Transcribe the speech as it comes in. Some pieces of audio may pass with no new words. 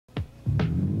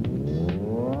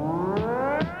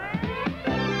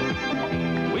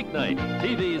Weeknight,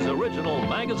 TV's original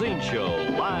magazine show,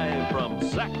 live from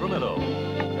Sacramento.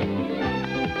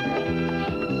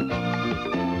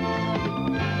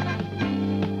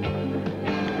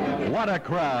 What a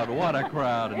crowd, what a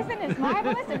crowd. Isn't this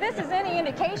marvelous? If this is any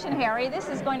indication, Harry, this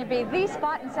is going to be the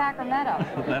spot in Sacramento.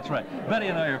 That's right. Betty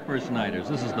and I are first-nighters.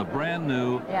 This is the brand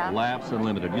new Laughs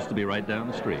Unlimited. Used to be right down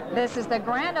the street. This is the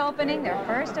grand opening, their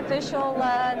first official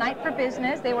night for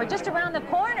business. They were just around the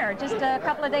corner just a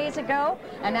couple of days ago,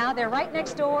 and now they're right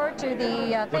next door to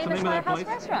the famous Firehouse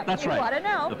Restaurant. That's right. You ought to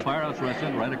know. The Firehouse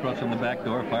Restaurant right across from the back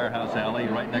door, Firehouse Alley,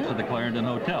 right next to the Clarendon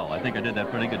Hotel. I think I did that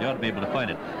pretty good. You ought to be able to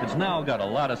find it. It's now got a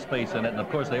lot of space in it, and of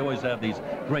course they always have these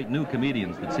great new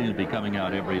comedians that seem to be coming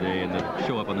out every day and that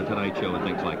show up on the Tonight Show and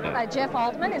things like that. Jeff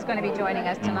Altman is going to be joining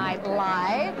us tonight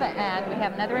live, and we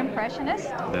have another impressionist.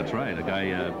 That's right, a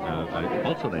guy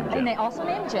also named Jeff. And they also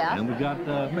named Jeff. And we've got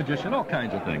magician, all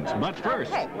kinds of things. But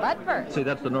first. Okay, but first. See,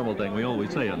 that's the normal thing we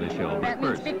always say on this show. But that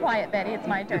first. means be quiet, Betty. It's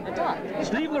my turn to talk.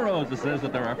 Steve LaRosa says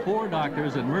that there are 4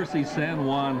 doctors at Mercy San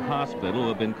Juan Hospital who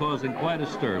have been causing quite a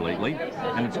stir lately,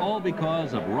 and it's all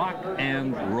because of rock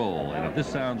and roll. And if this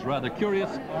sounds rather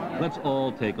curious, let's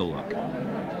all take a look.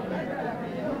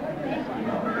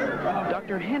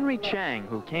 Dr. Henry Chang,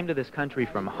 who came to this country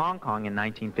from Hong Kong in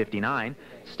 1959,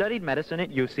 studied medicine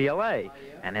at UCLA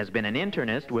and has been an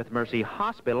internist with Mercy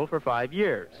Hospital for 5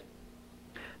 years.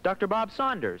 Dr. Bob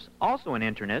Saunders, also an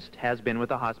internist, has been with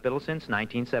the hospital since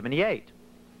 1978.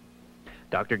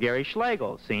 Dr. Gary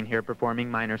Schlegel, seen here performing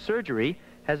minor surgery,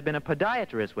 has been a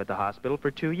podiatrist with the hospital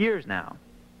for 2 years now.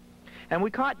 And we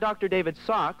caught Dr. David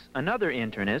Sachs, another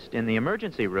internist, in the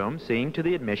emergency room seeing to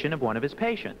the admission of one of his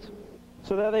patients.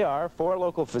 So there they are, 4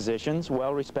 local physicians,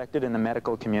 well respected in the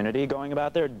medical community, going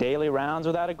about their daily rounds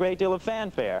without a great deal of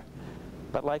fanfare.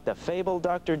 But like the fabled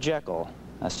Dr. Jekyll,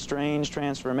 a strange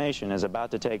transformation is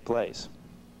about to take place.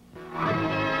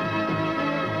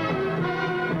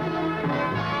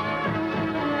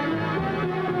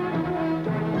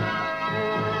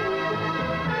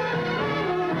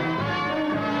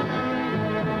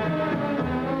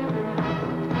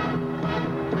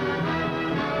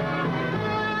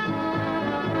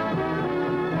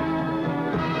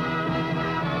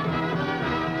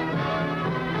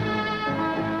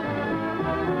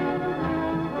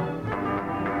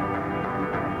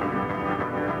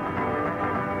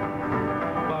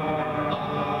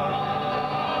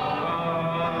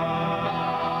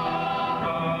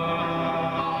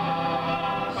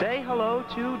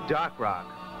 To Doc Rock.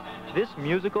 This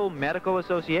musical medical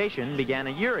association began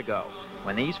a year ago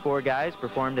when these 4 guys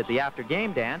performed at the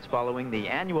after-game dance following the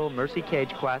annual Mercy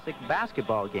Cage Classic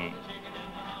basketball game.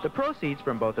 The proceeds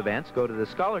from both events go to the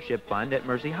scholarship fund at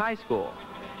Mercy High School.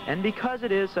 And because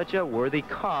it is such a worthy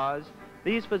cause,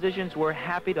 these physicians were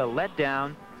happy to let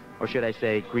down, or should I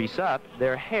say grease up,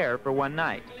 their hair for one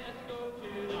night.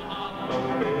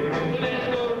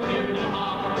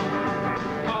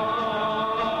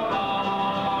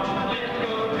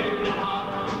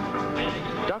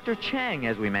 Dr. Chang,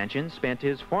 as we mentioned, spent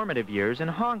his formative years in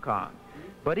Hong Kong.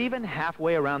 But even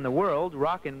halfway around the world,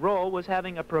 rock and roll was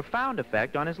having a profound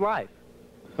effect on his life.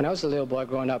 When I was a little boy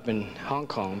growing up in Hong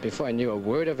Kong, before I knew a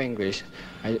word of English,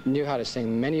 I knew how to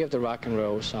sing many of the rock and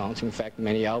roll songs, in fact,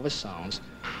 many Elvis songs.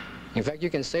 In fact, you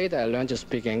can say that I learned to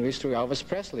speak English through Elvis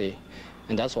Presley.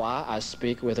 And that's why I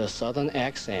speak with a southern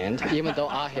accent, even though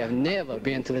I have never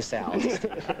been to the South.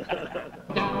 Down,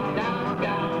 down,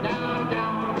 down, down,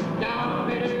 down, down,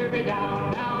 down,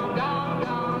 down, down,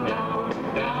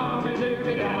 down, down,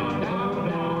 down, down,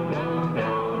 down,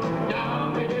 down,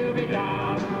 down,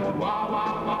 down, wah,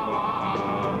 wah, wah, wah.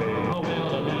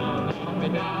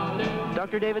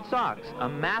 Dr. David Sachs, a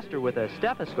master with a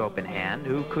stethoscope in hand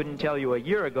who couldn't tell you a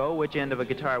year ago which end of a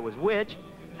guitar was which,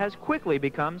 has quickly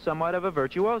become somewhat of a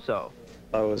virtuoso.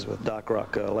 I was with Doc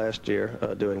Rock last year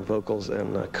doing vocals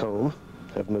and comb.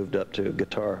 I've moved up to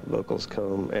guitar, vocals,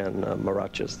 comb, and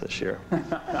marachas this year.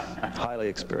 Highly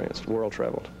experienced, world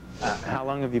traveled. How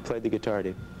long have you played the guitar,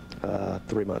 Dave?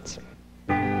 3 months.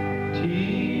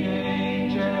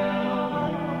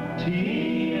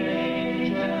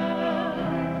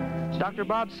 Dr.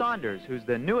 Bob Saunders, who's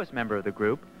the newest member of the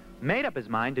group, made up his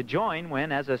mind to join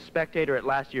when, as a spectator at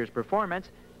last year's performance,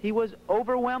 he was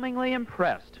overwhelmingly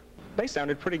impressed. They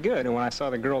sounded pretty good, and when I saw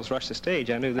the girls rush the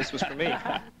stage, I knew this was for me.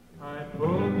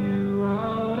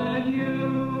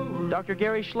 Dr.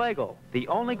 Gary Schlegel, the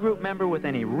only group member with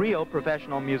any real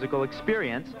professional musical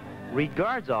experience,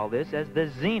 regards all this as the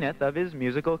zenith of his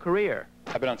musical career.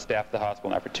 I've been on staff at the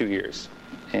hospital now for 2 years,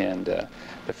 and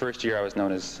the first year I was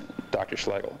known as Dr.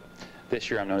 Schlegel. This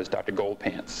year I'm known as Dr.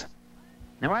 Goldpants.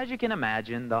 Now, as you can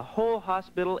imagine, the whole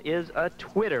hospital is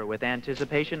a-twitter with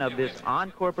anticipation of this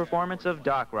encore performance of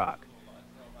Doc Rock.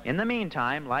 In the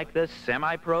meantime, like the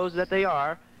semi-pros that they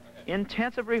are,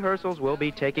 intensive rehearsals will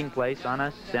be taking place on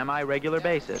a semi-regular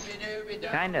basis.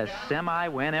 Kind of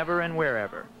semi-whenever and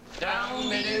wherever. Down,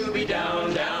 me doobie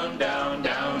down, down, down,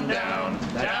 down, down.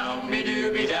 Down, me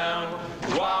doobie down.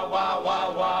 Wah, wah,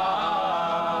 wah,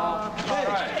 wah. All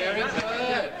right. Very good.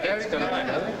 Very good.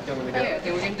 Yeah, I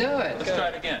think we can do it. Let's try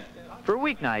it again. For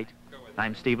Weeknight,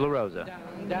 I'm Steve LaRosa.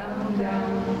 Down, down,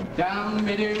 down. Down,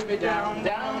 me doobie down,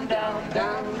 down, down,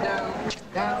 down, down.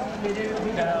 Down, me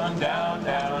doobie down, down,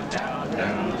 down, down,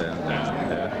 down,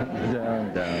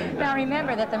 down, down. Now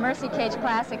remember that the Mercy Cage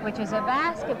Classic, which is a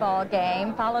basketball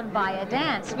game followed by a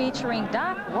dance featuring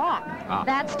Doc Rock.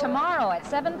 That's tomorrow at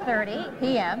 7:30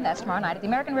 p.m. That's tomorrow night at the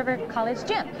American River College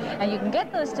Gym. And you can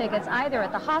get those tickets either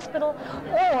at the hospital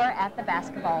or at the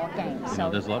basketball game.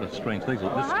 So there's a lot of strange things.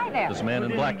 Hi there. This man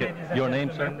in black. Your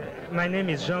name, sir? My name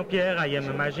is Jean-Pierre. I am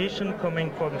a magician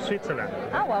coming from Switzerland.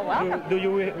 Oh, well, welcome. Do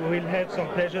you will have some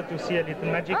pleasure to see a little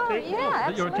magic trick? Yeah,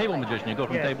 absolutely. You're a table magician. You go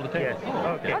from table to table. Yes.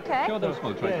 Oh, Okay. Okay. Show those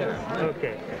folks right there.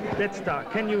 Okay. Let's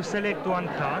start. Can you select one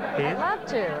card, please? I'd love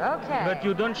to. Okay. But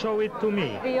you don't show it to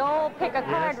me. The old pick a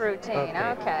card routine.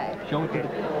 Okay. Show it to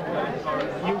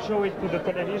You show it to the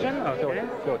television? Okay.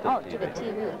 Oh, to the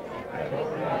TV.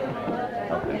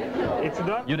 It's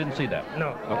done? You didn't see that? No.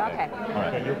 Okay. All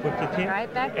right. Okay, you put it in.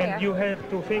 Right back there. And you have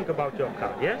to think about your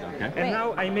card, yes? Okay. And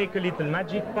now I make a little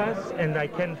magic pass and I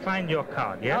can find your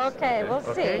card, yes? Okay, we'll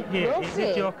Okay, see. here, We'll is see.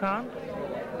 it your card?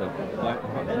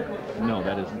 No,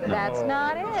 that isn't. No. That's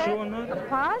not it. Sure not? I'm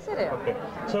positive. Okay,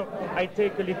 so I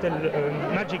take a little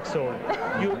magic soul.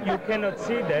 You cannot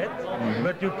see that,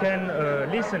 but you can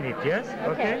listen it, yes?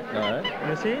 Okay? All right.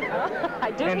 You see? I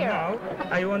do And hear it. now,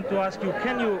 I want to ask you,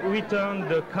 can you return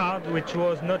the card which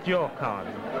was not your card?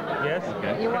 Yes?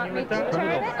 Okay. You Can want me to return?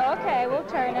 turn it? Okay, we'll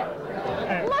turn it.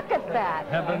 Look at that.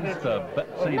 Heavens to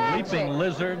Betsy, Magic. leaping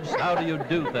lizards. How do you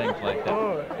do things like that?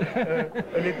 Oh,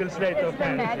 a little sleight It's of the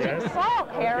hand, magic yes? salt,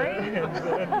 Harry. And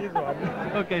this one.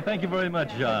 Okay, thank you very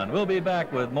much, John. We'll be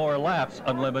back with more Laughs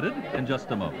Unlimited in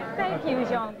just a moment. Thank you,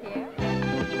 Jean-Pierre.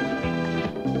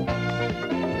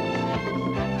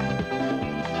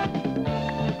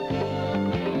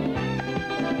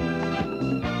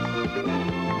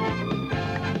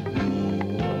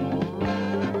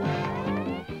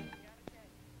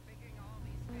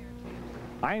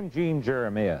 I'm Gene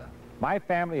Jeremiah. My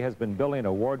family has been building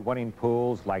award-winning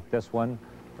pools like this one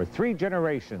for 3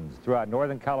 generations throughout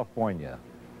Northern California.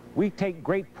 We take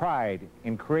great pride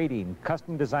in creating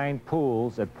custom-designed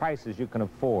pools at prices you can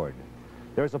afford.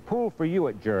 There's a pool for you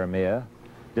at Jeremiah,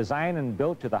 designed and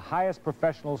built to the highest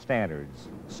professional standards.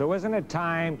 So isn't it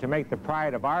time to make the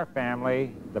pride of our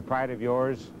family the pride of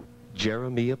yours?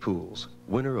 Jeremiah Pools,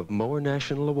 winner of more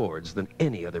national awards than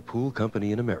any other pool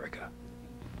company in America.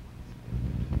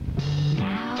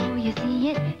 Now you see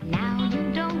it, now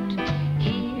you don't.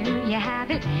 Here you have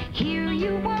it, here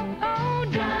you won't. Oh,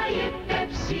 Diet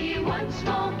Pepsi, 1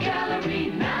 small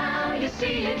calorie. Now you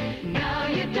see it, now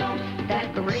you don't.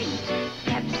 That great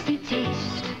Pepsi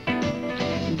taste.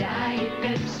 Diet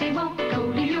Pepsi won't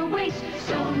go to your waist.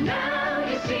 So now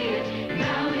you see it,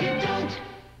 now you don't.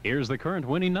 Here's the current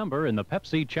winning number in the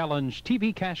Pepsi Challenge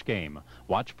TV cash game.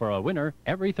 Watch for a winner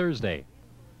every Thursday.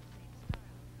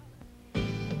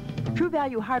 True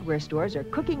Value hardware stores are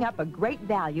cooking up a great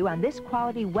value on this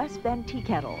quality West Bend tea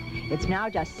kettle. It's now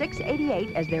just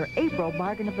 $6.88 as their April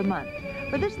bargain of the month.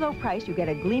 For this low price, you get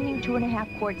a gleaming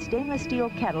 2.5 quart stainless steel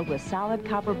kettle with solid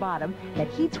copper bottom that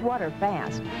heats water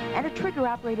fast, and a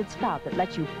trigger-operated spout that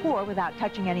lets you pour without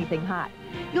touching anything hot.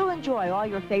 You'll enjoy all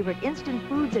your favorite instant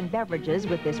foods and beverages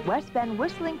with this West Bend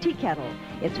whistling tea kettle.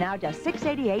 It's now just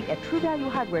 $6.88 at True Value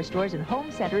hardware stores and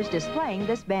home centers displaying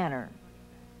this banner.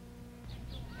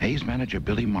 Hayes manager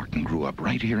Billy Martin grew up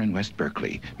right here in West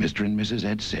Berkeley. Mr. and Mrs.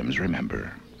 Ed Sims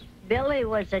remember. Billy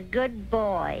was a good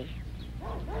boy,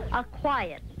 a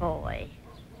quiet boy.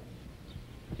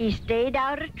 He stayed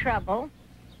out of trouble.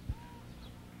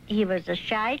 He was a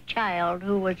shy child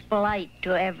who was polite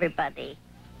to everybody.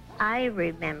 I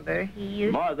remember he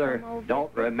used Mother to come over.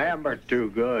 don't remember too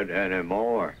good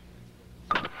anymore.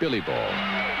 Billy Ball.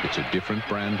 It's a different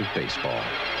brand of baseball.